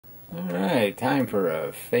Alright, time for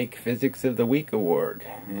a Fake Physics of the Week award.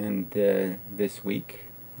 And this week,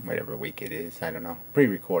 whatever week it is, I don't know,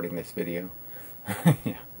 pre-recording this video.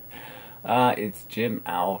 Yeah. It's Jim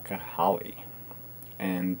Al-Khalili.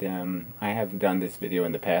 And I have done this video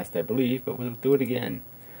in the past, I believe, but we'll do it again.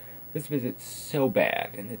 This visit's so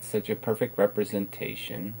bad, and it's such a perfect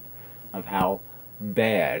representation of how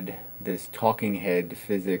bad this talking head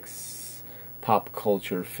physics, pop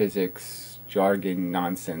culture physics, jargon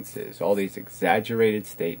nonsense is. All these exaggerated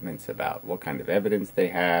statements about what kind of evidence they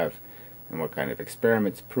have and what kind of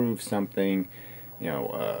experiments prove something.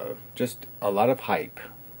 Just a lot of hype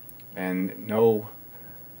and no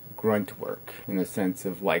grunt work, in the sense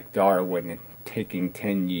of like Darwin taking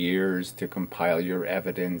 10 years to compile your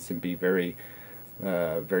evidence and be very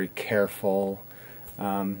careful.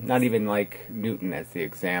 Not even like Newton as the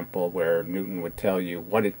example, where Newton would tell you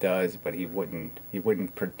what it does, but he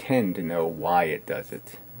wouldn't pretend to know why it does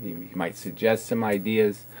it. He might suggest some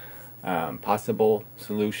ideas, possible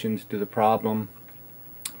solutions to the problem,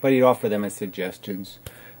 but he'd offer them as suggestions,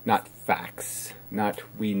 not facts, not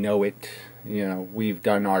we know it, we've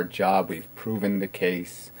done our job, we've proven the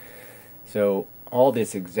case. So all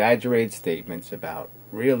this exaggerated statements about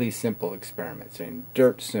really simple experiments, and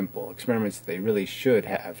dirt simple experiments they really should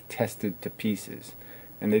have tested to pieces,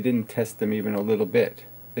 and they didn't test them even a little bit.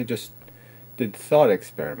 They just did thought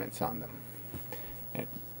experiments on them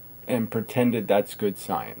and pretended that's good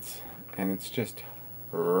science, and it's just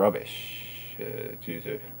rubbish, to use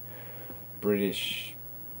a British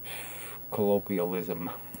colloquialism.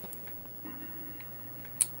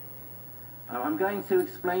 I'm going to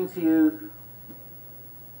explain to you.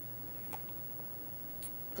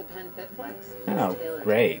 Oh,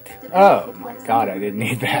 great. Oh, my God, I didn't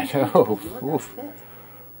need that. Oh, oof.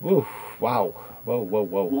 Oof. Wow. Whoa, whoa,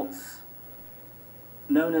 whoa. What's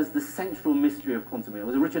known as the central mystery of quantum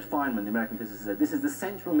mechanics. It was Richard Feynman, the American physicist, said, this is the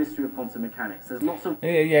central mystery of quantum mechanics. There's lots of...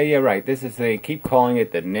 Yeah, right. This is, they keep calling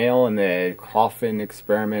it the nail in the coffin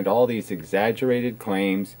experiment, all these exaggerated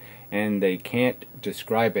claims, and they can't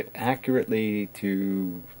describe it accurately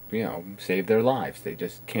to, save their lives. They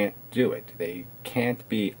just can't do it. They can't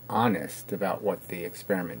be honest about what the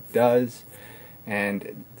experiment does,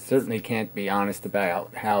 and certainly can't be honest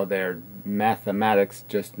about how their mathematics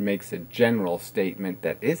just makes a general statement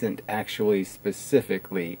that isn't actually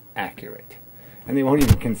specifically accurate. And they won't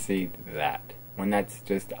even concede that, when that's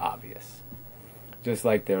just obvious. Just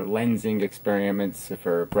like their lensing experiments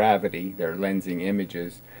for gravity, their lensing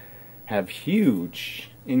images, have huge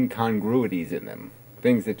incongruities in them.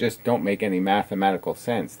 Things that just don't make any mathematical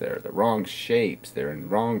sense. They're the wrong shapes, they're in the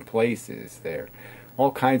wrong places, they're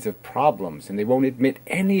all kinds of problems, and they won't admit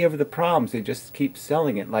any of the problems. They just keep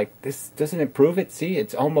selling it like, this doesn't improve it. See,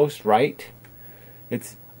 it's almost right.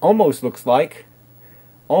 It's almost looks like.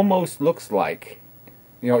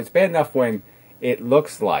 It's bad enough when it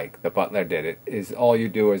looks like the butler did it, is all you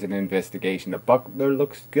do is an investigation. The butler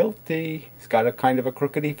looks guilty. He's got a kind of a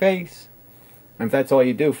crookedy face. And if that's all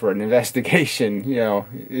you do for an investigation,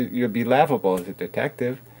 you'd be laughable as a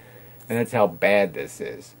detective. And that's how bad this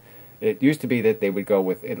is. It used to be that they would go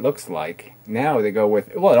with, it looks like. Now they go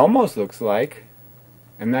with, well, it almost looks like.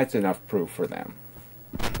 And that's enough proof for them.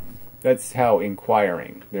 That's how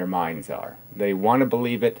inquiring their minds are. They want to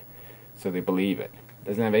believe it, so they believe it. It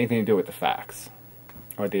doesn't have anything to do with the facts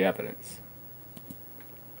or the evidence.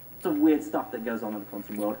 Some weird stuff that goes on in the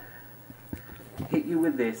quantum world. Hit you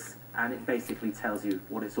with this, and it basically tells you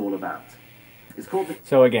what it's all about. It's called the...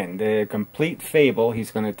 So again, the complete fable he's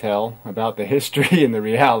going to tell about the history and the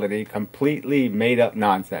reality, completely made up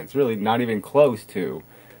nonsense, really not even close to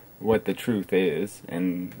what the truth is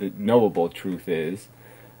and the knowable truth is.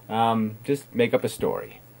 Just make up a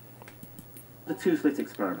story. The two-slit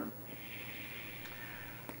experiment.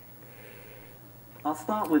 I'll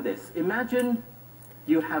start with this. Imagine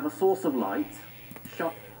you have a source of light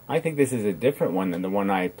shot... I think this is a different one than the one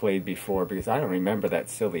I played before, because I don't remember that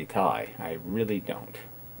silly tie. I really don't.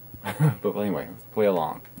 But anyway, let's play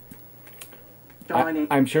along.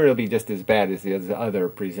 I'm sure it'll be just as bad as the other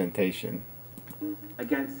presentation.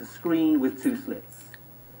 Against a screen with two slits.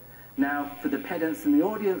 Now, for the pedants in the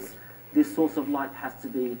audience, this source of light has to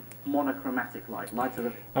be monochromatic light, lighter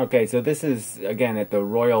than... Okay, so this is, again, at the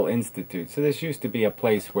Royal Institute. So this used to be a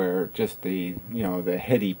place where just the, the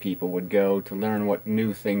heady people would go to learn what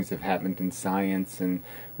new things have happened in science, and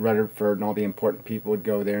Rutherford and all the important people would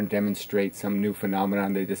go there and demonstrate some new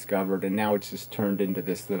phenomenon they discovered, and now it's just turned into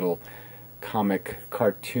this little comic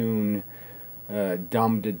cartoon,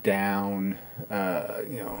 dumbed down,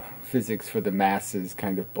 physics for the masses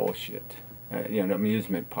kind of bullshit. An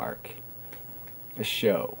amusement park. A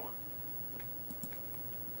show.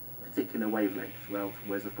 particular wavelength. Well,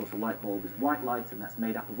 whereas of course a light bulb is white light, and that's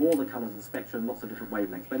made up of all the colours of the spectrum, lots of different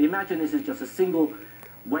wavelengths. But imagine this is just a single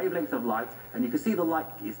wavelength of light, and you can see the light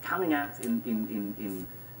is coming out in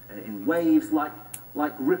waves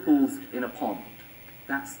like ripples in a pond.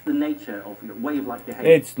 That's the nature of wave-like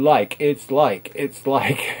behavior. It's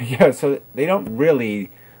like, yeah, so they don't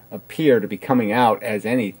really appear to be coming out as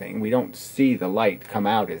anything. We don't see the light come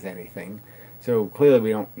out as anything. So clearly we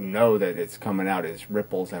don't know that it's coming out as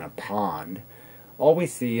ripples in a pond. All we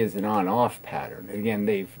see is an on-off pattern. Again,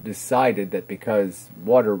 they've decided that because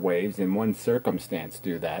water waves in one circumstance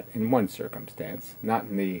do that, in one circumstance, not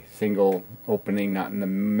in the single opening, not in the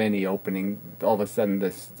many opening, all of a sudden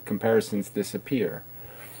the comparisons disappear.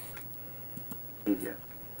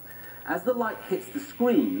 As the light hits the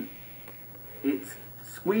screen, it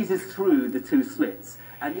squeezes through the two slits,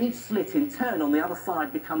 and each slit in turn on the other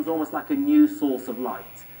side becomes almost like a new source of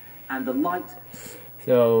light. And the light...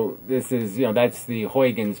 So this is, that's the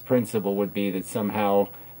Huygens principle, would be that somehow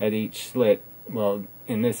at each slit, well,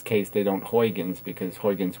 in this case they don't Huygens because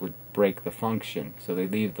Huygens would break the function. So they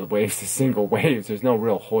leave the waves as single waves. There's no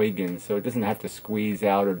real Huygens, so it doesn't have to squeeze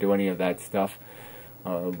out or do any of that stuff.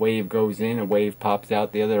 A wave goes in, a wave pops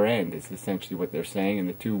out the other end is essentially what they're saying, and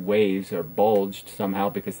the two waves are bulged somehow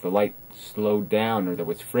because the light slowed down or there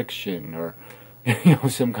was friction or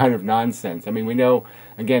some kind of nonsense. I mean, we know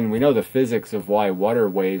the physics of why water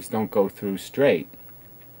waves don't go through straight.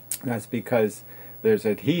 That's because there's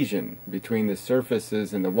adhesion between the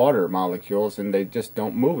surfaces and the water molecules, and they just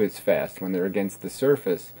don't move as fast when they're against the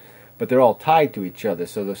surface. But they're all tied to each other,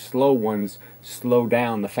 so the slow ones slow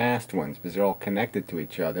down the fast ones because they're all connected to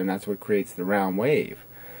each other, and that's what creates the round wave.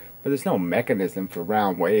 But there's no mechanism for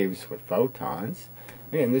round waves with photons.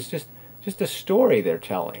 Again, there's just a story they're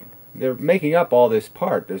telling. They're making up all this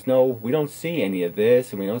part. We don't see any of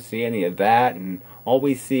this, and we don't see any of that, and all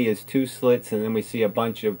we see is two slits, and then we see a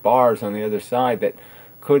bunch of bars on the other side that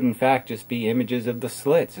could in fact just be images of the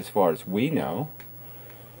slits as far as we know.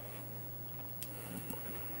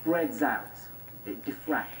 Spreads out, it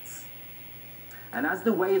diffracts. And as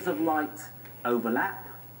the waves of light overlap,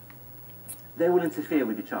 they will interfere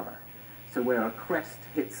with each other. So where a crest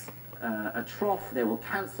hits a trough, they will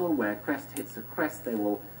cancel. Where a crest hits a crest, they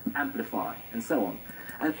will amplify, and so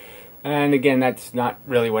on. And again, that's not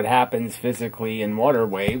really what happens physically in water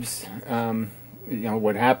waves.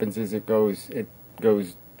 What happens is it goes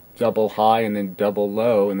double high and then double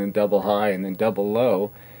low and then double high and then double low.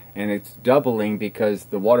 And it's doubling because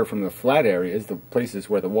the water from the flat areas, the places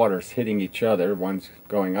where the water is hitting each other, one's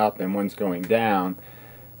going up and one's going down,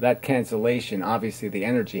 that cancellation, obviously the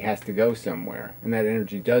energy has to go somewhere. And that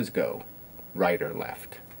energy does go right or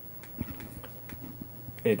left.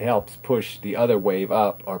 It helps push the other wave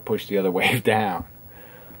up or push the other wave down.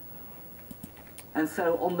 And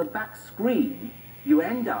so on the back screen, you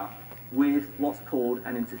end up with what's called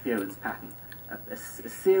an interference pattern. A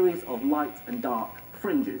series of light and dark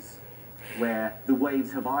fringes where the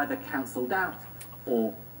waves have either cancelled out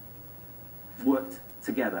or worked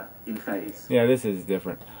together in phase. Yeah, this is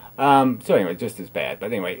different. So anyway, just as bad.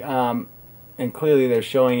 But anyway, and clearly they're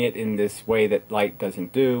showing it in this way that light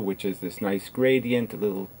doesn't do, which is this nice gradient, a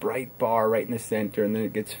little bright bar right in the center, and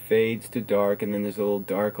then it fades to dark, and then there's a little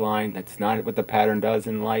dark line. That's not what the pattern does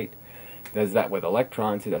in light. It does that with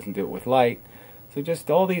electrons. It doesn't do it with light. So just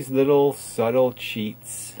all these little subtle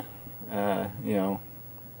cheats,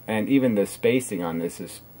 and even the spacing on this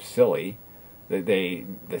is silly. The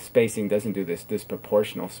spacing doesn't do this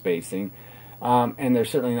disproportional spacing, and they're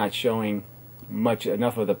certainly not showing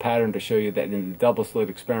enough of the pattern to show you that in the double slit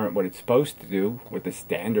experiment what it's supposed to do with the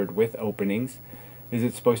standard width openings is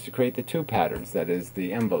it's supposed to create the two patterns, that is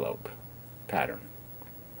the envelope pattern.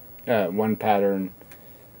 One pattern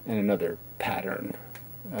and another pattern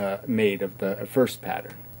made of the first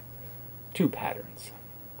pattern. Two patterns.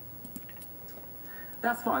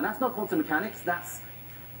 That's fine. That's not quantum mechanics. That's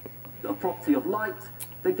a property of light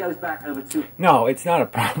that goes back over to... No, it's not a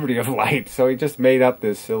property of light. So he just made up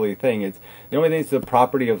this silly thing. The only thing that's the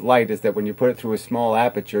property of light is that when you put it through a small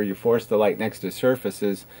aperture, you force the light next to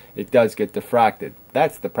surfaces, it does get diffracted.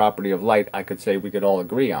 That's the property of light I could say we could all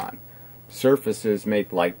agree on. Surfaces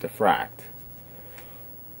make light diffract.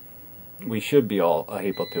 We should be all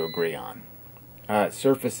able to agree on.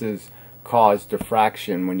 Surfaces cause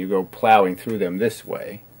diffraction when you go plowing through them this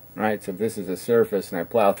way. Right? So if this is a surface and I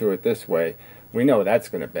plow through it this way, we know that's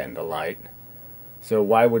going to bend the light. So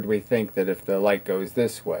why would we think that if the light goes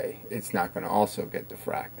this way, it's not going to also get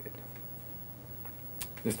diffracted?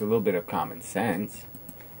 Just a little bit of common sense.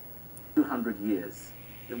 200 years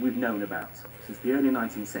that we've known about, since the early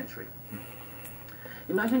 19th century.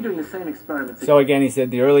 Imagine doing the same experiment. So again, he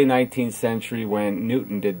said the early 19th century when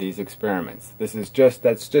Newton did these experiments. He's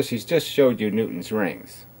just showed you Newton's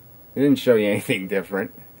rings. He didn't show you anything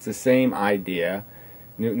different. It's the same idea.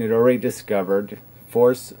 Newton had already discovered,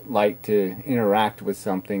 force light to interact with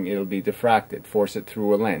something, it'll be diffracted. Force it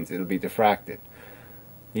through a lens, it'll be diffracted.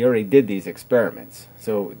 He already did these experiments.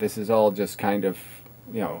 So this is all just kind of,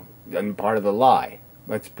 part of the lie.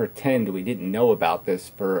 Let's pretend we didn't know about this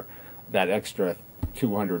for that extra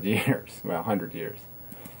 200 years, well, 100 years.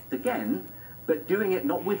 Again, but doing it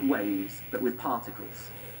not with waves, but with particles.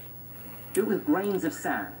 Do it with grains of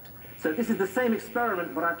sand. So this is the same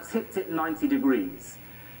experiment, but I've tipped it 90 degrees.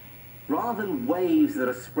 Rather than waves that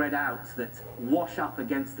are spread out, that wash up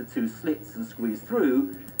against the two slits and squeeze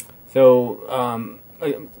through. So,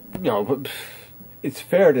 it's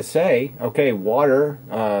fair to say, okay, water,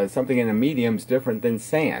 something in a medium is different than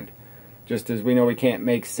sand. Just as we know we can't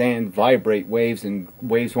make sand vibrate waves, and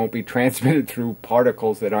waves won't be transmitted through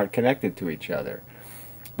particles that aren't connected to each other.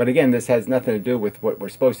 But again, this has nothing to do with what they're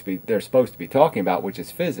supposed to be talking about, which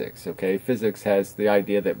is physics. Okay, physics has the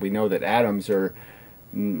idea that we know that atoms are,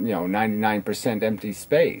 99% empty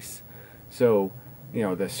space. So,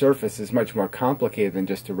 the surface is much more complicated than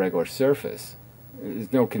just a regular surface.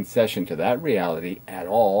 There's no concession to that reality at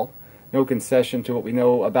all. No concession to what we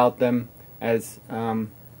know about them as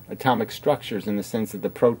atomic structures, in the sense that the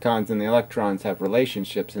protons and the electrons have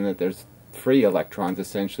relationships, and that there's free electrons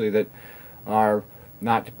essentially that are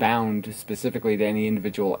not bound specifically to any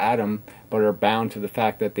individual atom, but are bound to the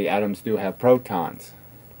fact that the atoms do have protons.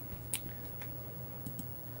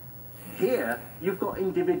 Here, you've got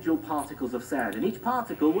individual particles of sand, and each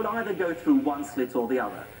particle will either go through one slit or the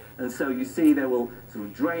other. And so you see they will sort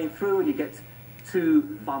of drain through, and you get two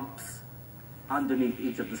bumps underneath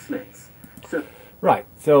each of the slits. So, right.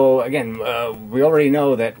 So again, we already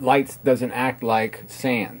know that light doesn't act like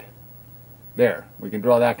sand. There, we can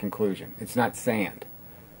draw that conclusion. It's not sand.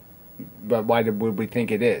 But why would we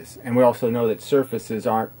think it is? And we also know that surfaces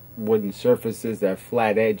aren't wooden surfaces. They have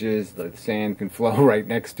flat edges. The sand can flow right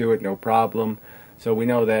next to it, no problem. So we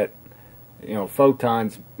know that,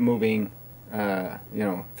 photons moving,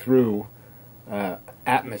 through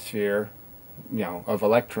atmosphere, of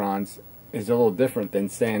electrons is a little different than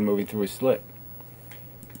sand moving through a slit.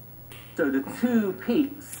 So the two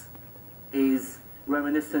peaks is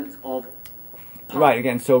reminiscent of... Right,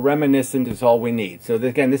 again, so reminiscent is all we need. So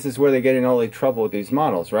again, this is where they get in all the trouble with these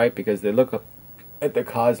models, right? Because they look up at the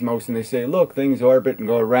cosmos and they say, look, things orbit and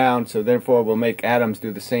go around, so therefore we'll make atoms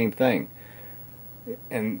do the same thing.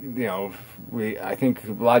 And, I think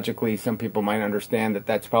logically some people might understand that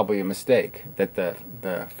that's probably a mistake, that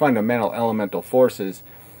the fundamental elemental forces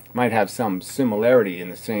might have some similarity in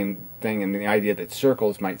the same thing, and the idea that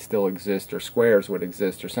circles might still exist, or squares would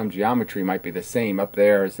exist, or some geometry might be the same up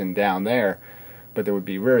there as in down there, but it would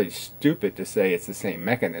be really stupid to say it's the same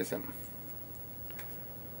mechanism.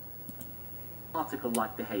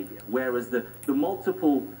 Particle-like behavior, whereas the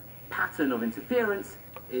multiple pattern of interference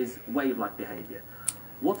is wave-like behavior.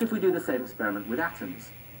 What if we do the same experiment with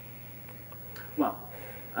atoms? Well,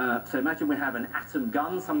 so imagine we have an atom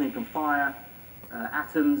gun, something that can fire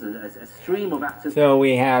atoms, a stream of atoms. So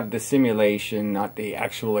we have the simulation, not the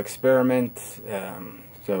actual experiment.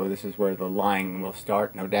 So this is where the lying will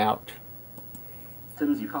start, no doubt.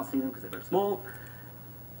 You can't see them because they're very small.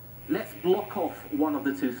 Let's block off one of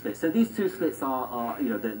the two slits. So these two slits are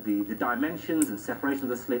the dimensions and separation of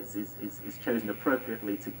the slits is chosen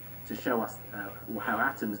appropriately to show us how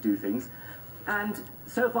atoms do things. And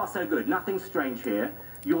so far so good, nothing strange here.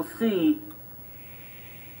 You'll see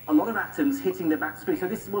a lot of atoms hitting the back screen. So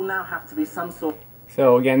this will now have to be some sort...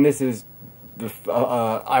 So again, this is,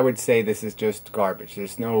 I would say this is just garbage.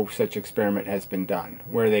 There's no such experiment has been done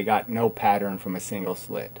where they got no pattern from a single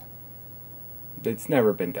slit. It's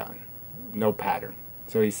never been done. No pattern.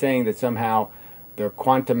 So he's saying that somehow the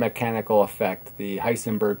quantum mechanical effect, the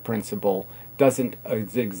Heisenberg principle, doesn't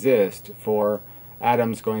exist for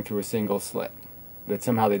atoms going through a single slit. That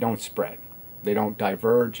somehow they don't spread. They don't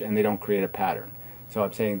diverge, and they don't create a pattern. So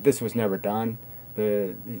I'm saying this was never done.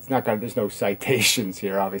 It's not gonna, there's no citations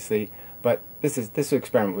here, obviously, but this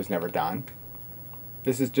experiment was never done.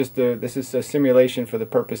 This is just a simulation for the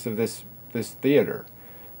purpose of this theater.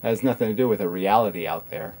 It has nothing to do with a reality out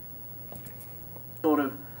there. Sort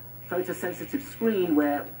of photosensitive screen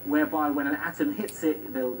whereby when an atom hits it,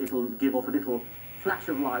 it'll give off a little flash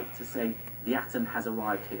of light to say the atom has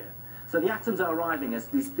arrived here. So the atoms are arriving as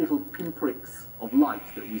these little pinpricks of light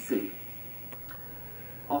that we see.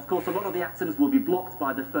 Of course, a lot of the atoms will be blocked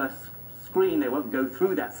by the first screen. They won't go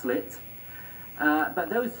through that slit. But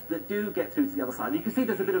those that do get through to the other side, you can see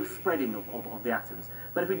there's a bit of spreading of the atoms.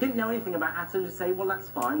 But if we didn't know anything about atoms, we'd say, well, that's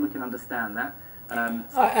fine, we can understand that.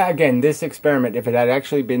 Again, this experiment, if it had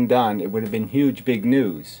actually been done, it would have been huge, big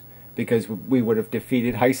news, because we would have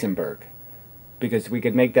defeated Heisenberg. Because we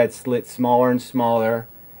could make that slit smaller and smaller,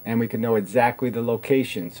 and we could know exactly the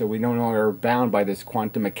location. So we no longer are bound by this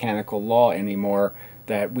quantum mechanical law anymore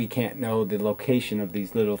that we can't know the location of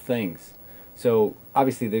these little things. So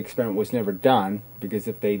obviously the experiment was never done, because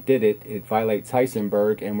if they did it, it violates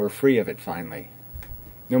Heisenberg, and we're free of it finally.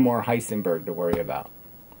 No more Heisenberg to worry about.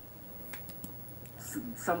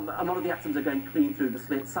 A lot of the atoms are going clean through the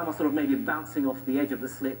slit. Some are sort of maybe bouncing off the edge of the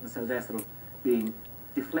slit, and so they're sort of being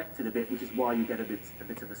deflected a bit, which is why you get a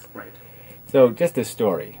bit of a spread. So just a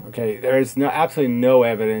story, okay? There is absolutely no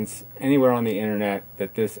evidence anywhere on the internet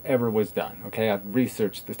that this ever was done, okay? I've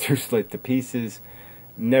researched the two slit to pieces,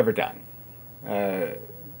 never done. It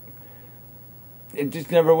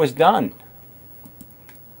just never was done.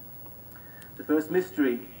 The first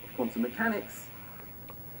mystery of quantum mechanics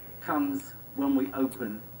comes when we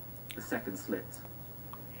open the second slit.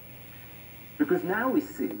 Because now we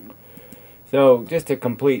see... So, just a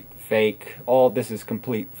complete fake. All this is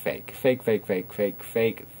complete fake. Fake, fake, fake, fake,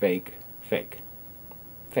 fake, fake, fake.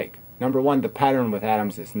 Fake. Number one, the pattern with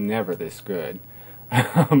atoms is never this good,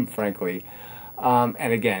 frankly.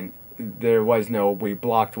 And again, there was no, we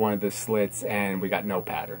blocked one of the slits and we got no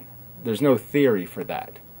pattern. There's no theory for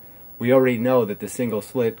that. We already know that the single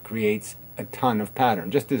slit creates a ton of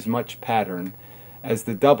pattern, just as much pattern as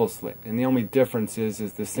the double slit. And the only difference is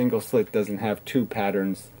the single slit doesn't have two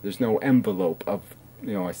patterns. There's no envelope of,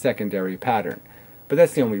 a secondary pattern. But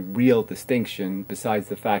that's the only real distinction, besides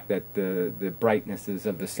the fact that the brightnesses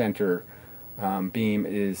of the center beam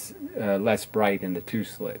is less bright in the two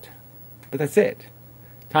slit. But that's it.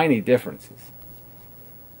 Tiny differences.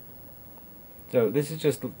 So this is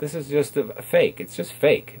just a fake. It's just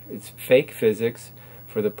fake. It's fake physics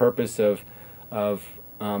for the purpose of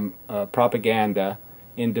propaganda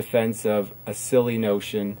in defense of a silly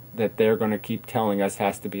notion that they're going to keep telling us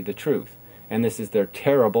has to be the truth. And this is their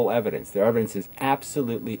terrible evidence. Their evidence is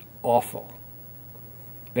absolutely awful.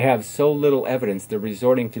 They have so little evidence, they're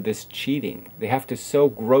resorting to this cheating. They have to so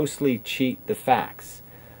grossly cheat the facts.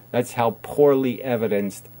 That's how poorly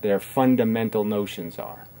evidenced their fundamental notions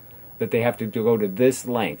are. That they have to go to this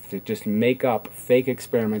length to just make up fake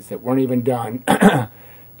experiments that weren't even done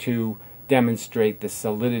to demonstrate the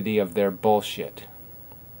solidity of their bullshit.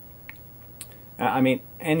 I mean,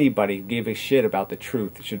 anybody who gave a shit about the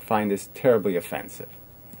truth should find this terribly offensive.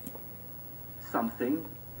 Something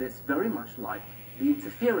that's very much like the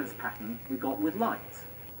interference pattern we got with light.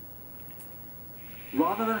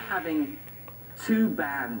 Rather than having two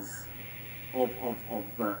bands of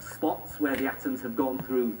spots where the atoms have gone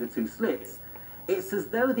through the two slits, it's as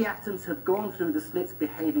though the atoms have gone through the slits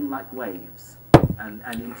behaving like waves. And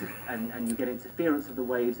you get interference of the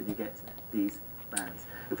waves and you get these bands.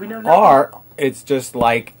 If we know or it's just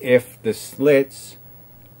like if the slits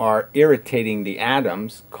are irritating the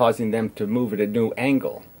atoms, causing them to move at a new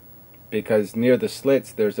angle. Because near the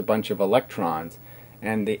slits there's a bunch of electrons,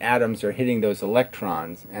 and the atoms are hitting those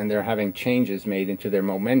electrons, and they're having changes made into their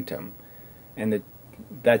momentum. And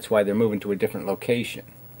that's why they're moving to a different location.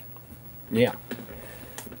 Yeah.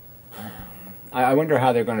 I wonder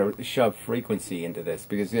how they're going to shove frequency into this,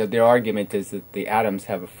 because their argument is that the atoms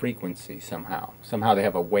have a frequency somehow. Somehow they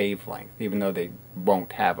have a wavelength, even though they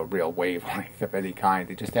won't have a real wavelength of any kind.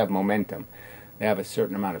 They just have momentum. They have a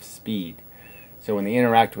certain amount of speed. So when they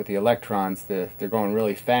interact with the electrons, they're going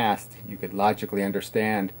really fast. You could logically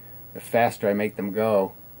understand the faster I make them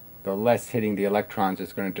go, the less hitting the electrons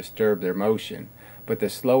is going to disturb their motion. But the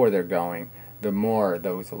slower they're going, the more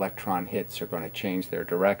those electron hits are going to change their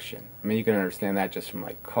direction. I mean, you can understand that just from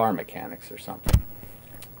like car mechanics or something.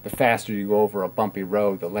 The faster you go over a bumpy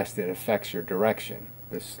road, the less it affects your direction.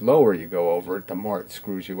 The slower you go over it, the more it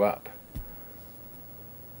screws you up.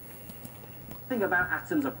 Think about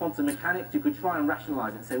atoms or quantum mechanics, you could try and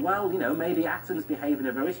rationalize it and say, well, maybe atoms behave in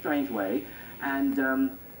a very strange way, and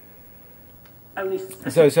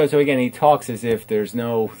So again, he talks as if there's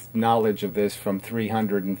no knowledge of this from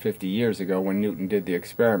 350 years ago when Newton did the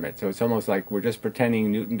experiment. So it's almost like we're just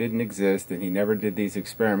pretending Newton didn't exist and he never did these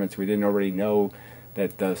experiments. We didn't already know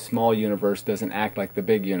that the small universe doesn't act like the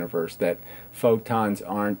big universe, that photons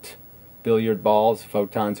aren't billiard balls,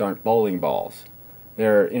 photons aren't bowling balls.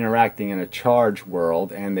 They're interacting in a charged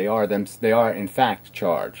world, and they are in fact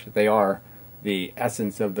charged. They are the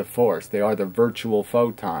essence of the force. They are the virtual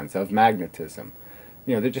photons of magnetism.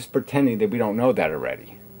 They're just pretending that we don't know that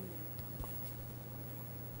already.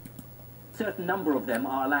 A certain number of them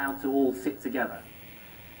are allowed to all sit together.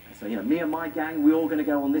 So, you know, me and my gang, we're all going to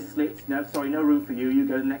go on this slit. No, sorry, no room for you. You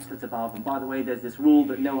go the next slit above. And by the way, there's this rule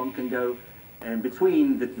that no one can go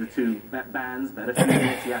between the two bands, but a few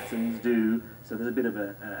of the atoms do. So there's a bit of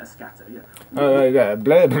a scatter. Yeah.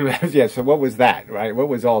 Yeah, so what was that, right? What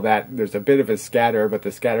was all that? There's a bit of a scatter, but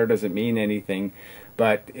the scatter doesn't mean anything.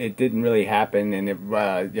 But it didn't really happen, and it,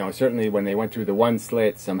 you know, certainly when they went through the one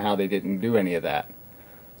slit, somehow they didn't do any of that.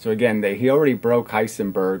 So again, he already broke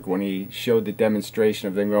Heisenberg when he showed the demonstration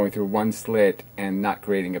of them going through one slit and not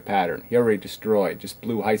creating a pattern. He already destroyed, just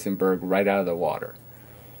blew Heisenberg right out of the water.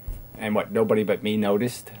 And what, nobody but me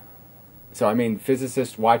noticed? So I mean,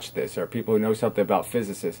 physicists watch this, or people who know something about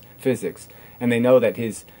physics, and they know that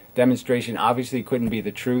his demonstration obviously couldn't be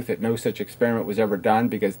the truth, that no such experiment was ever done,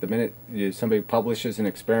 because the minute somebody publishes an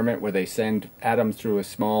experiment where they send atoms through a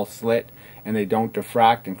small slit and they don't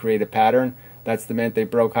diffract and create a pattern, that's the minute they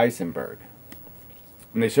broke Heisenberg.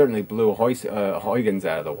 And they certainly blew Huygens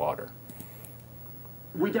out of the water.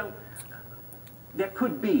 There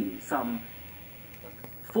could be some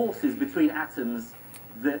forces between atoms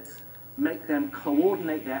that make them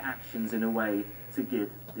coordinate their actions in a way to give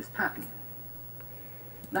this pattern.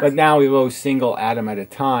 But now we go single atom at a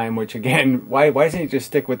time, which again, why doesn't he just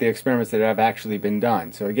stick with the experiments that have actually been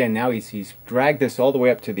done? So again, now he's dragged this all the way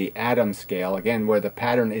up to the atom scale, again, where the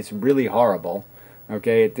pattern is really horrible.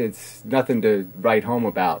 Okay, it's nothing to write home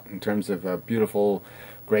about in terms of a beautiful,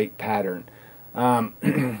 great pattern.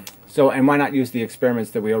 So, and why not use the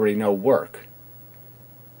experiments that we already know work?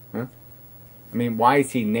 Huh? I mean, why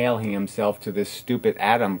is he nailing himself to this stupid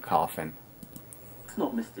atom coffin? It's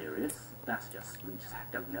not mysterious. That's just, we just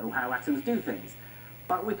don't know how atoms do things.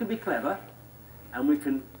 But we can be clever, and we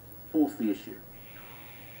can force the issue.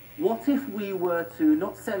 What if we were to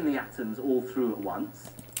not send the atoms all through at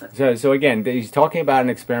once? So again, he's talking about an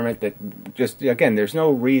experiment that just, again, there's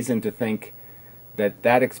no reason to think that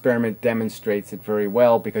that experiment demonstrates it very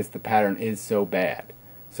well because the pattern is so bad.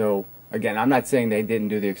 So again, I'm not saying they didn't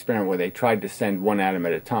do the experiment where they tried to send one atom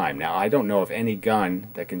at a time. Now, I don't know of any gun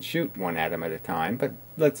that can shoot one atom at a time, but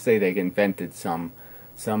let's say they invented some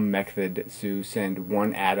method to send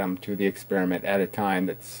one atom to the experiment at a time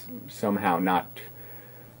that's somehow not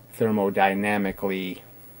thermodynamically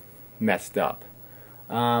messed up.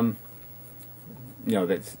 You know,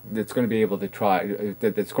 that's going to be able to try,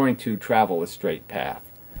 that's going to travel a straight path.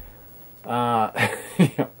 You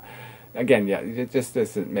know, again, yeah, it just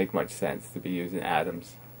doesn't make much sense to be using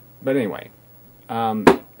atoms. But anyway,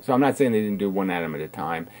 so I'm not saying they didn't do one atom at a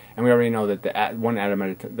time, and we already know that the one atom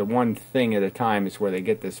at the one thing at a time is where they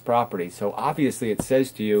get this property. So obviously, it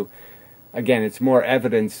says to you, again, it's more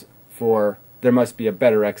evidence for there must be a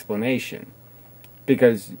better explanation,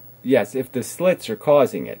 because yes, if the slits are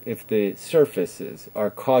causing it, if the surfaces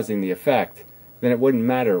are causing the effect, then it wouldn't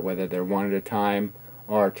matter whether they're one at a time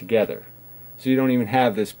or together. So you don't even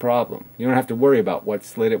have this problem. You don't have to worry about what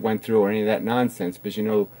slit it went through or any of that nonsense, because you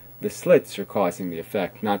know the slits are causing the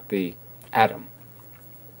effect, not the atom.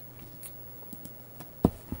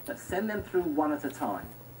 But send them through one at a time.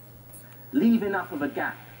 Leave enough of a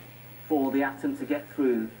gap for the atom to get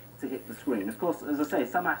through to hit the screen. Of course, as I say,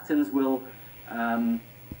 some atoms will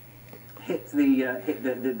hit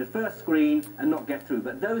the first screen and not get through,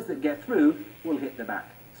 but those that get through will hit the back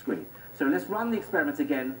screen. So let's run the experiment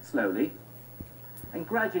again slowly, and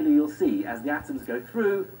gradually you'll see as the atoms go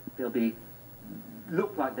through, they'll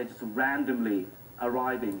look like they're just randomly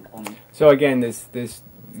arriving on. So again, this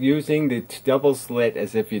using the double slit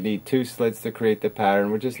as if you need two slits to create the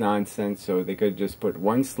pattern, which is nonsense. So they could just put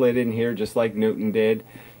one slit in here, just like Newton did,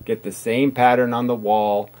 get the same pattern on the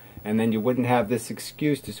wall, and then you wouldn't have this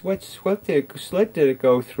excuse to what slit did it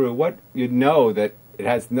go through? What, you'd know that it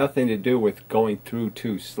has nothing to do with going through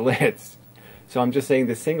two slits. So I'm just saying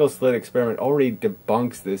the single slit experiment already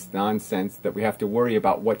debunks this nonsense that we have to worry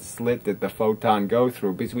about what slit did the photon go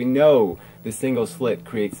through, because we know the single slit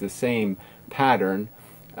creates the same pattern,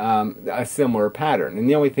 a similar pattern. And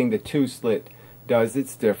the only thing the two slit does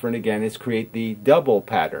that's different, again, is create the double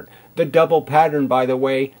pattern. The double pattern, by the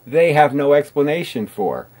way, they have no explanation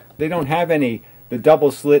for. They don't have any. The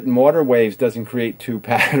double slit in water waves doesn't create two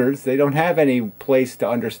patterns. They don't have any place to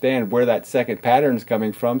understand where that second pattern is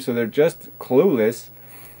coming from, so they're just clueless,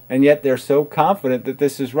 and yet they're so confident that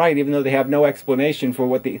this is right, even though they have no explanation for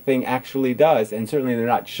what the thing actually does, and certainly they're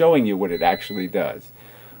not showing you what it actually does,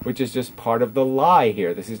 which is just part of the lie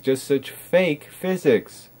here. This is just such fake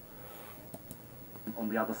physics. On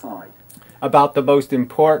the other side. About the most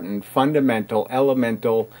important, fundamental,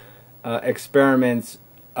 elemental experiments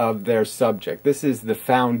of their subject. This is the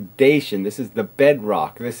foundation. This is the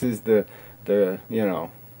bedrock. This is this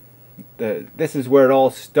is where it all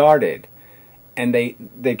started. and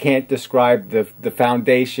they can't describe the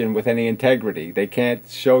foundation with any integrity. They can't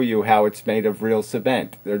show you how it's made of real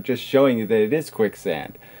cement. They're just showing you that it is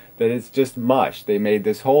quicksand, that it's just mush. They made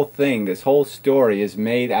this whole thing, this whole story is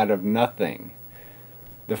made out of nothing.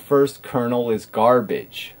 The first kernel is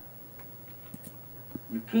garbage.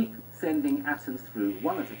 You keep sending atoms through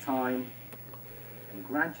one at a time, and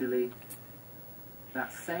gradually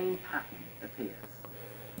that same pattern appears.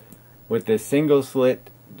 With the single slit,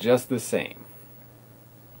 just the same.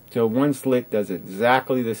 So one slit does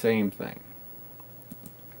exactly the same thing.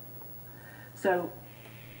 So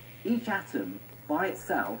each atom by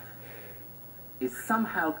itself is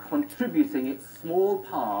somehow contributing its small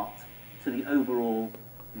part to the overall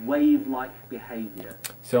wave-like behavior.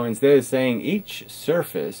 So instead of saying each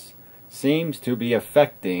surface seems to be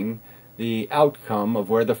affecting the outcome of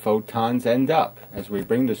where the photons end up. As we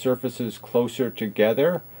bring the surfaces closer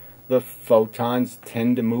together, the photons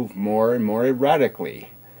tend to move more and more erratically,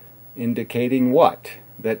 indicating what?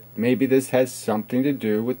 That maybe this has something to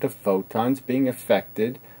do with the photons being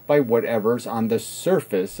affected by whatever's on the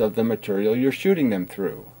surface of the material you're shooting them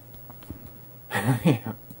through.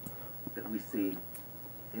 Yeah. That we see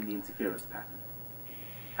in the interference pattern.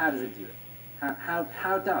 How does it do it?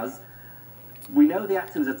 How does... We know the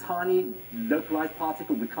atom's a tiny, localized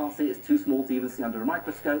particle. We can't see it. It's too small to even see under a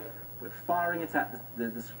microscope. We're firing it at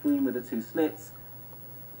the screen with the two slits.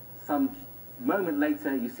 Some moment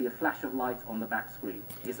later, you see a flash of light on the back screen.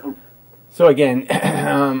 So again,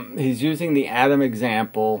 he's using the atom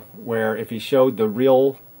example where if he showed the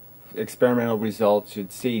real experimental results,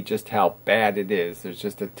 you'd see just how bad it is. There's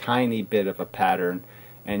just a tiny bit of a pattern,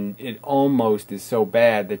 and it almost is so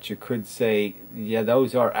bad that you could say, yeah,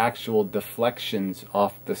 those are actual deflections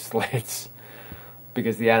off the slits,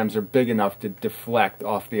 because the atoms are big enough to deflect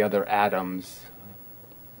off the other atoms.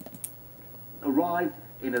 Arrived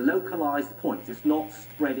in a localized point. It's not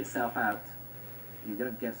spread itself out. You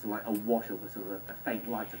don't get sort of like a wash of sort of a faint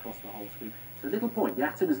light across the whole screen. It's a little point. The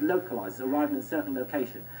atom is localized. It's arrived in a certain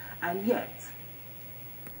location. And yet,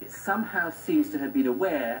 it somehow seems to have been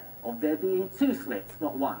aware of there being two slits,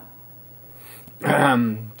 not one.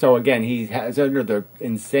 So again, he has under the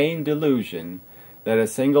insane delusion that a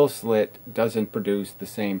single slit doesn't produce the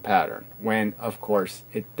same pattern, when, of course,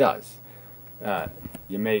 it does.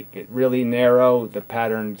 You make it really narrow, the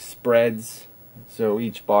pattern spreads, so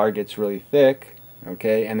each bar gets really thick,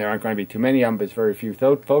 okay, and there aren't going to be too many of them, because very few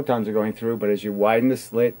photons are going through, but as you widen the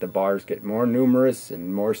slit, the bars get more numerous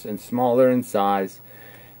and smaller in size,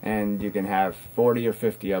 and you can have 40 or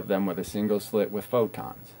 50 of them with a single slit with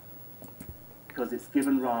photons. Because it's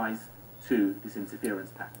given rise to this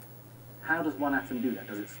interference pattern. How does one atom do that?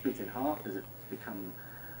 Does it split in half? Does it become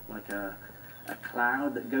like a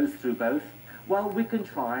cloud that goes through both? Well, we can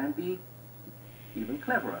try and be even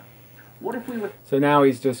cleverer. What if we were... So now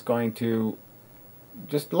he's just going to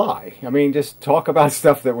just lie. I mean, just talk about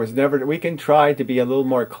stuff that was never... We can try to be a little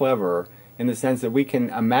more clever in the sense that we can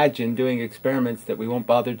imagine doing experiments that we won't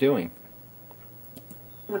bother doing.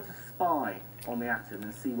 If we were to spy on the atom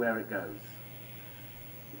and see where it goes,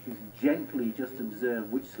 we gently just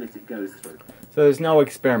observe which slit it goes through. So there's no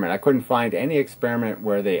experiment. I couldn't find any experiment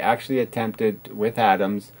where they actually attempted with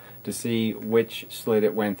atoms to see which slit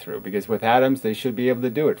it went through. Because with atoms, they should be able to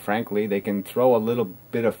do it. Frankly, they can throw a little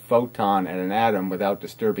bit of photon at an atom without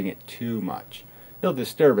disturbing it too much. They'll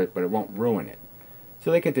disturb it, but it won't ruin it. So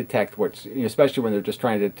they can detect what's, especially when they're just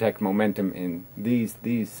trying to detect momentum in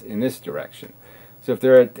in this direction. So if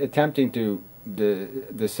they're attempting to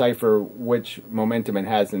decipher which momentum it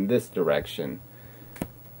has in this direction,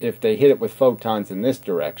 if they hit it with photons in this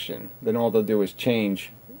direction, then all they'll do is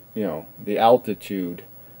change, the altitude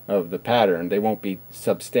of the pattern. They won't be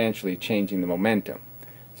substantially changing the momentum.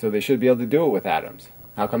 So they should be able to do it with atoms.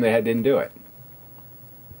 How come they didn't do it?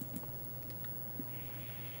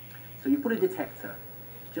 So you put a detector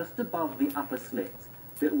just above the upper slit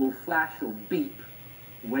that will flash or beep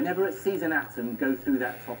whenever it sees an atom go through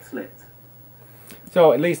that top slit.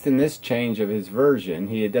 So at least in this change of his version,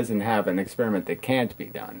 he doesn't have an experiment that can't be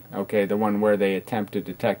done. Okay, the one where they attempt to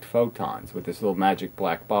detect photons with this little magic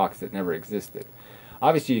black box that never existed.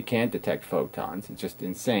 Obviously you can't detect photons. It's just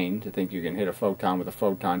insane to think you can hit a photon with a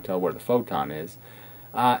photon, tell where the photon is.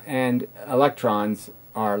 And electrons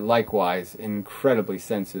are likewise incredibly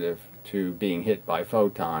sensitive to being hit by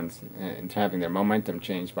photons and having their momentum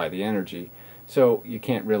changed by the energy. So you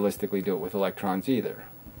can't realistically do it with electrons either.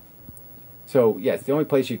 So yes, the only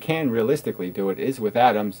place you can realistically do it is with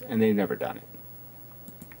atoms, and they've never done it.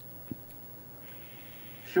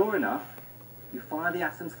 Sure enough, you fire the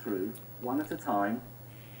atoms through, one at a time.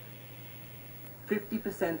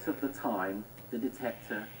 50% of the time, the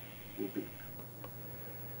detector will beep.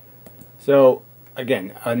 So,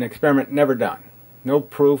 again, an experiment never done. No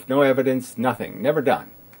proof, no evidence, nothing. Never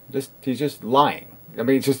done. He's just lying. I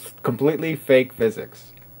mean, it's just completely fake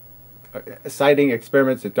physics. Citing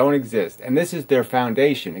experiments that don't exist. And this is their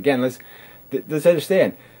foundation. Again, let's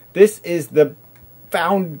understand. This is the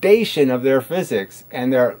foundation of their physics,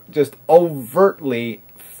 and they're just overtly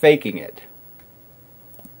faking it.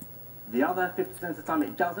 The other 50% of the time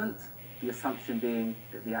it doesn't, the assumption being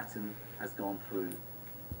that the atom has gone through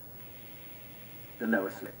the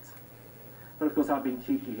lower slit. But of course I've been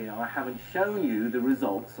cheeky here, I haven't shown you the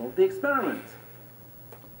results of the experiment.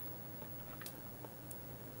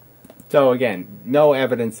 So again, no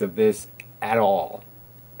evidence of this at all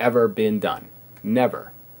ever been done.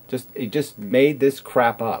 Never. He just made this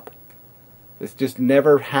crap up. This just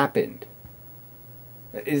never happened.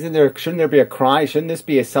 Shouldn't there be a crime? Shouldn't this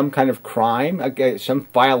be some kind of crime? Some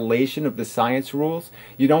violation of the science rules?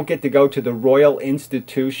 You don't get to go to the Royal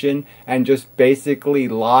Institution and just basically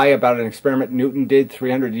lie about an experiment Newton did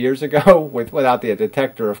 300 years ago, without the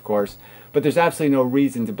detector, of course. But there's absolutely no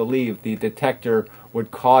reason to believe the detector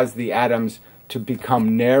would cause the atoms to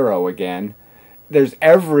become narrow again. There's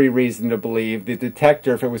every reason to believe the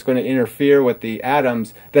detector, if it was going to interfere with the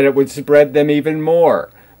atoms, that it would spread them even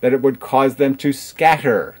more, that it would cause them to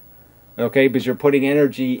scatter, okay, because you're putting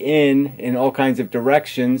energy in all kinds of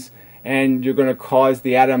directions, and you're going to cause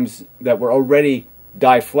the atoms that were already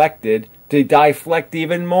deflected to deflect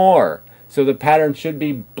even more. So the pattern should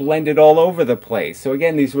be blended all over the place. So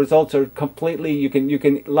again, these results are completely, you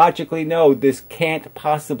can logically know this can't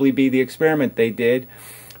possibly be the experiment they did,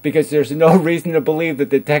 because there's no reason to believe the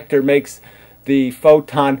detector makes the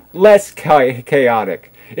photon less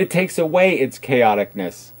chaotic. It takes away its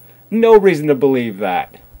chaoticness. No reason to believe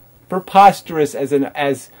that. Preposterous as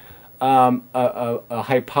a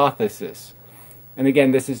hypothesis. And again,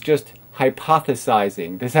 this is just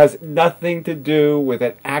hypothesizing. This has nothing to do with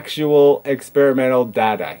an actual experimental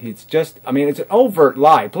data. It's just, I mean, it's an overt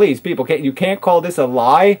lie. Please, people, you can't call this a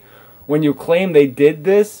lie when you claim they did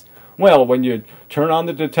this. Well, when you turn on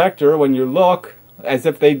the detector, when you look as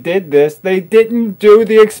if they did this, they didn't do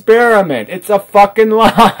the experiment. It's a fucking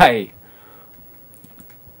lie.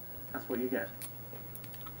 That's what you get.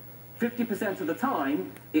 50% of the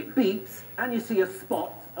time, it beeps and you see a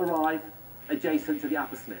spot arrive adjacent to the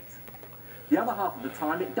upper slit. The other half of the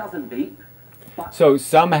time, it doesn't beep. But so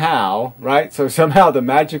somehow, right? So somehow the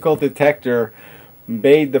magical detector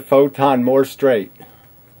made the photon more straight.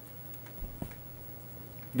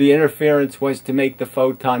 The interference was to make the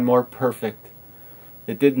photon more perfect.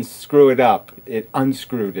 It didn't screw it up. It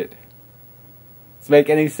unscrewed it. Does it make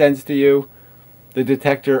any sense to you? The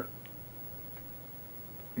detector,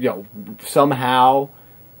 somehow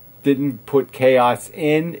didn't put chaos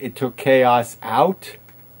in. It took chaos out.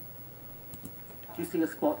 you see a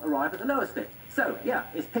spot arrive at the lower slit. So, yeah,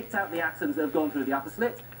 it's picked out the atoms that have gone through the upper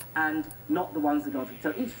slit and not the ones that have gone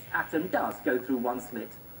through. So each atom does go through one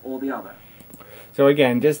slit or the other. So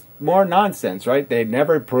again, just more nonsense, right? They've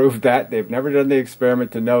never proved that. They've never done the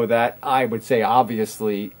experiment to know that. I would say,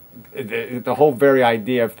 obviously, the whole very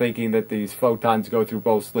idea of thinking that these photons go through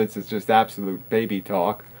both slits is just absolute baby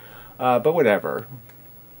talk. But whatever.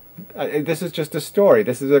 This is just a story.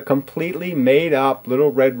 This is a completely made-up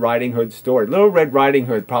Little Red Riding Hood story. Little Red Riding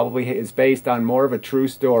Hood probably is based on more of a true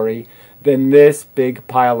story than this big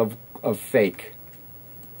pile of fake.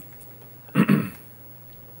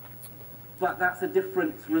 But that's a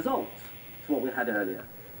different result to what we had earlier.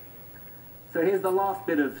 So here's the last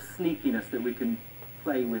bit of sneakiness that we can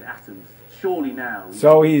play with atoms. Surely now.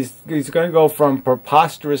 So he's going to go from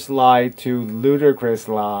preposterous lie to ludicrous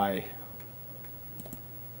lie.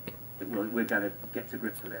 We're going to get to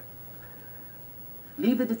grips with it.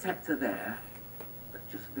 Leave the detector there, but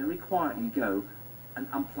just very quietly go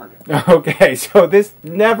and unplug it. Okay, so this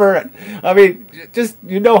never, I mean, just,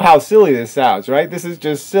 you know how silly this sounds, right? This is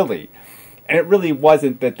just silly. And it really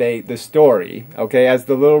wasn't that the story, okay, as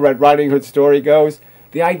the Little Red Riding Hood story goes,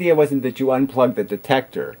 the idea wasn't that you unplug the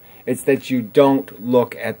detector. It's that you don't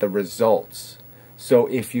look at the results. So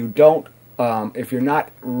if you don't, if you're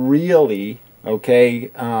not really,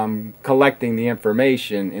 okay, collecting the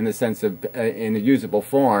information in the sense of, in a usable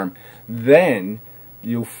form, then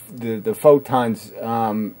the photons,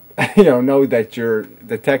 know that your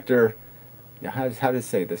detector, how to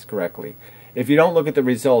say this correctly? If you don't look at the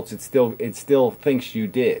results, it still thinks you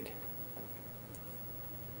did.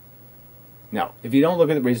 No, if you don't look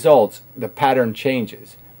at the results, the pattern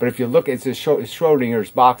changes. But if you look, it's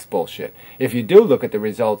Schrodinger's box bullshit. If you do look at the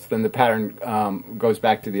results, then the pattern goes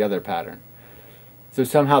back to the other pattern. So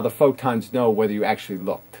somehow the photons know whether you actually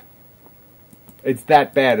looked. It's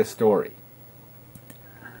that bad a story.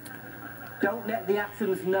 Don't let the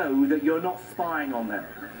atoms know that you're not spying on them.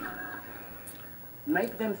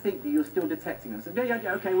 Make them think that you're still detecting them. So,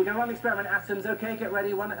 yeah, okay, we're going to run the experiment atoms. Okay, get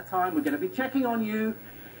ready, one at a time. We're going to be checking on you.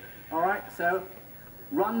 All right, so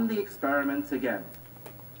run the experiment again.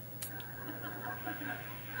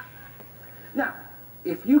 Now,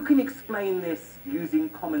 if you can explain this using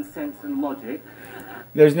common sense and logic...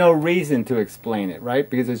 There's no reason to explain it, right?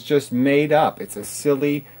 Because it's just made up. It's a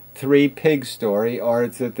silly three pig story, or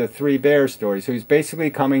it's the three bear story. So he's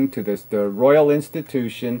basically coming to the Royal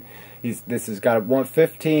Institution. This has got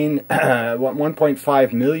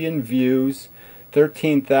 1.5 million views,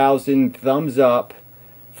 13,000 thumbs up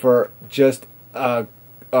for just a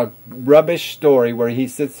rubbish story where he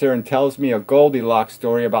sits there and tells me a Goldilocks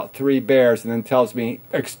story about three bears and then tells me,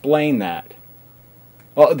 explain that.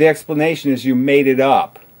 Well, the explanation is you made it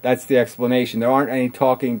up. That's the explanation. There aren't any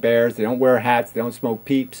talking bears. They don't wear hats. They don't smoke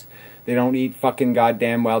peeps. They don't eat fucking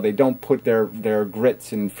goddamn well. They don't put their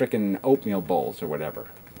grits in frickin' oatmeal bowls or whatever.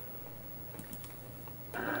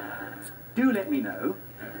 Do let me know,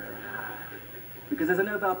 because there's a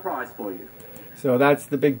Nobel Prize for you. So that's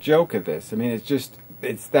the big joke of this. I mean,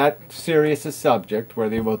 it's that serious a subject where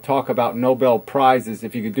they will talk about Nobel Prizes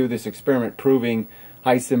if you could do this experiment proving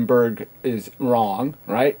Heisenberg is wrong,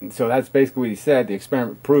 right? And so that's basically what he said. The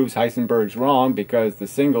experiment proves Heisenberg's wrong because the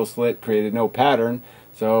single slit created no pattern.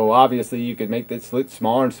 So obviously you could make the slit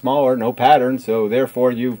smaller and smaller, no pattern. So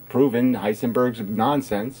therefore you've proven Heisenberg's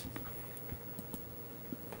nonsense.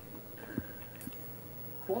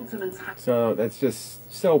 So that's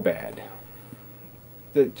just so bad.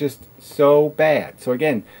 Just so bad. So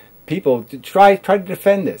again, people try to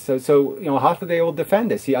defend this. So you know, how do they will defend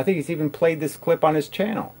this? I think he's even played this clip on his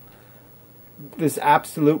channel. This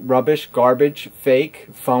absolute rubbish, garbage, fake,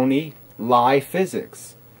 phony, lie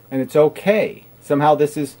physics, and it's okay. Somehow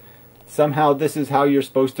this is how you're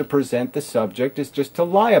supposed to present the subject, is just to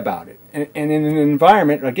lie about it. And in an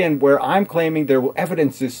environment again where I'm claiming their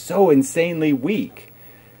evidence is so insanely weak.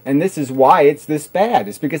 And this is why it's this bad.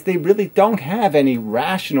 It's because they really don't have any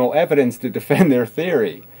rational evidence to defend their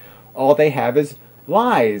theory. All they have is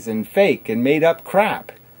lies and fake and made up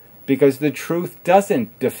crap. Because the truth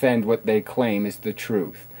doesn't defend what they claim is the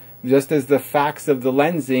truth. Just as the facts of the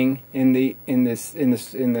lensing in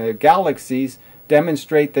the galaxies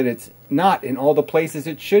demonstrate that it's not in all the places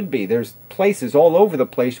it should be. There's places all over the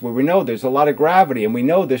place where we know there's a lot of gravity, and we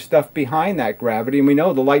know there's stuff behind that gravity, and we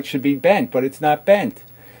know the light should be bent, but it's not bent.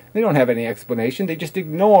 They don't have any explanation. They just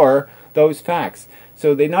ignore those facts.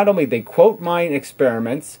 So they not only quote mine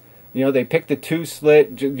experiments, you know, they pick the two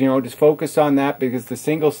slit, you know, just focus on that because the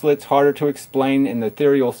single slit's harder to explain and the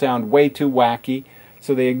theory will sound way too wacky.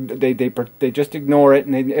 So they just ignore it,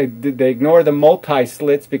 and they ignore the multi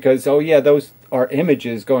slits because, oh yeah, those are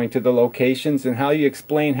images going to the locations, and how you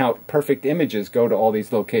explain how perfect images go to all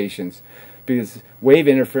these locations, because wave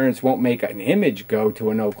interference won't make an image go to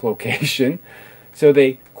an oak location. So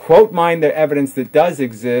they quote mine the evidence that does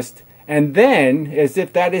exist, and then, as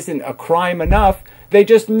if that isn't a crime enough, they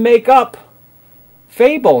just make up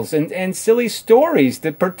fables and silly stories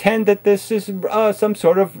to pretend that this is some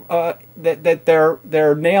sort of that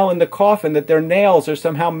their nail in the coffin, that their nails are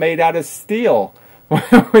somehow made out of steel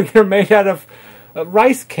when they're made out of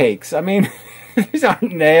rice cakes. I mean, these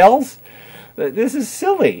aren't nails. This is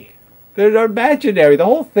silly. They're imaginary. The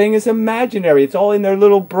whole thing is imaginary. It's all in their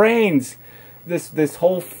little brains. This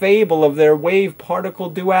whole fable of their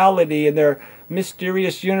wave-particle duality and their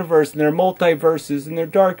mysterious universe and their multiverses and their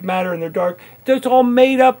dark matter and their dark... It's all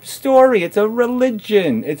made-up story. It's a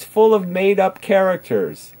religion. It's full of made-up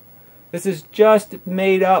characters. This is just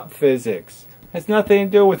made-up physics. It has nothing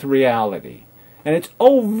to do with reality. And it's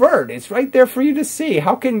overt. It's right there for you to see.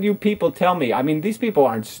 How can you people tell me? I mean, these people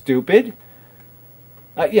aren't stupid.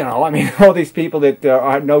 You know, I mean, all these people that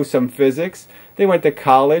know some physics... They went to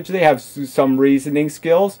college. They have some reasoning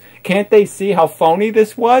skills. Can't they see how phony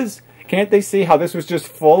this was? Can't they see how this was just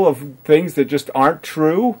full of things that just aren't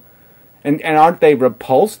true? And aren't they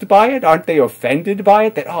repulsed by it? Aren't they offended by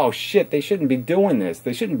it? That, oh shit, they shouldn't be doing this.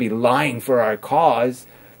 They shouldn't be lying for our cause.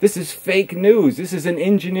 This is fake news. This is an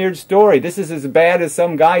engineered story. This is as bad as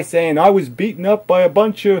some guy saying, I was beaten up by a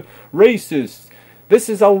bunch of racists. This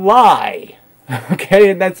is a lie. Okay,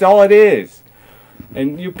 and that's all it is.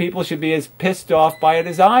 And you people should be as pissed off by it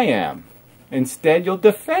as I am. Instead, you'll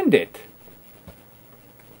defend it.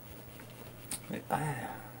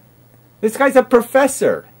 This guy's a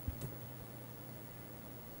professor.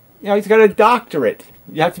 You know, he's got a doctorate.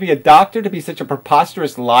 You have to be a doctor to be such a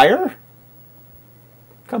preposterous liar?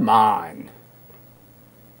 Come on.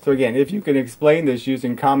 So again, if you can explain this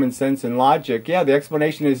using common sense and logic, yeah, the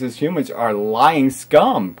explanation is humans are lying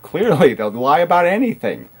scum. Clearly, they'll lie about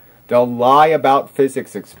anything. They'll lie about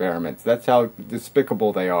physics experiments. That's how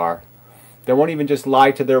despicable they are. They won't even just lie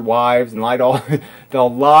to their wives and lie to all.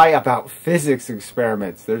 They'll lie about physics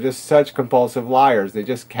experiments. They're just such compulsive liars. They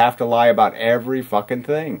just have to lie about every fucking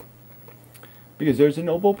thing. Because there's a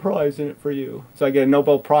Nobel Prize in it for you. So I get a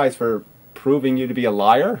Nobel Prize for proving you to be a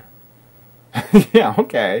liar? Yeah,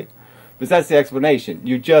 okay. But that's the explanation.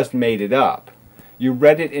 You just made it up. You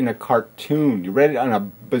read it in a cartoon. You read it on a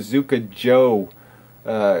Bazooka Joe,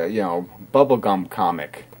 bubblegum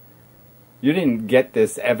comic. You didn't get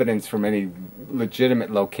this evidence from any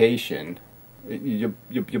legitimate location. You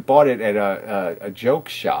bought it at a joke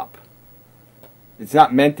shop. It's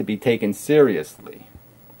not meant to be taken seriously.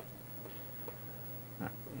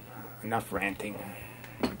 Enough ranting.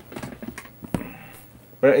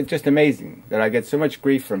 But it's just amazing that I get so much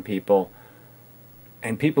grief from people,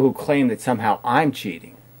 and people who claim that somehow I'm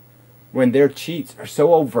cheating, when their cheats are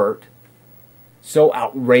so overt, so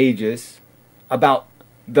outrageous, about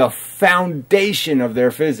the foundation of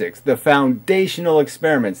their physics, the foundational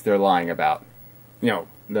experiments they're lying about. You know,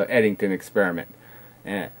 the Eddington experiment,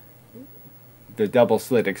 the double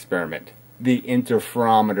slit experiment, the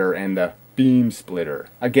interferometer, and the beam splitter.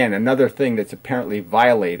 Again, another thing that's apparently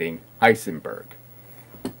violating Heisenberg.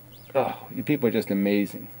 Oh, you people are just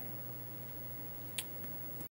amazing.